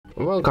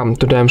Welcome,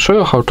 today I'm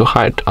showing you how to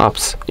hide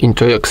apps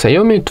into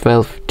XIAOMI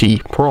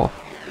 12T Pro.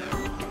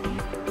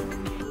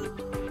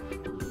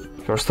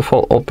 First of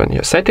all, open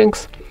your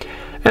settings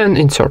and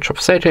in search of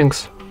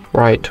settings,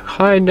 write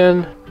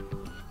hidden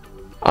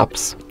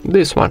apps,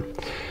 this one.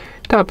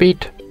 Tap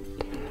it.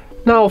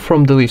 Now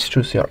from the list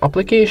choose your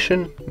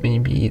application,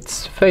 maybe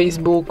it's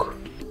Facebook.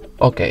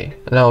 Okay,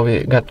 now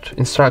we got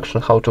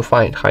instruction how to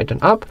find hidden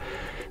app.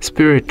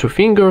 Spirit to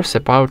fingers,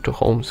 about to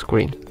home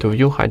screen to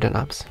view hidden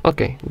apps.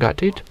 Okay,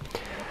 got it.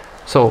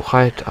 So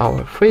hide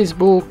our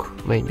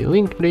Facebook, maybe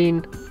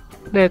LinkedIn,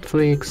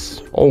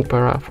 Netflix,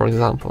 Opera, for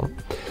example.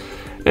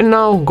 And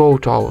now go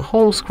to our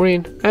home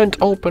screen and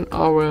open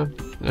our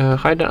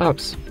hidden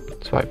apps.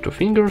 Swipe to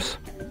fingers,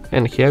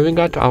 and here we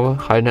got our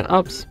hidden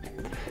apps.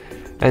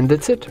 And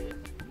that's it.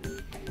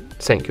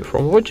 Thank you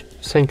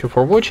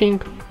for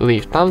watching.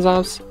 Leave thumbs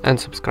up and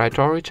subscribe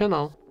to our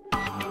channel.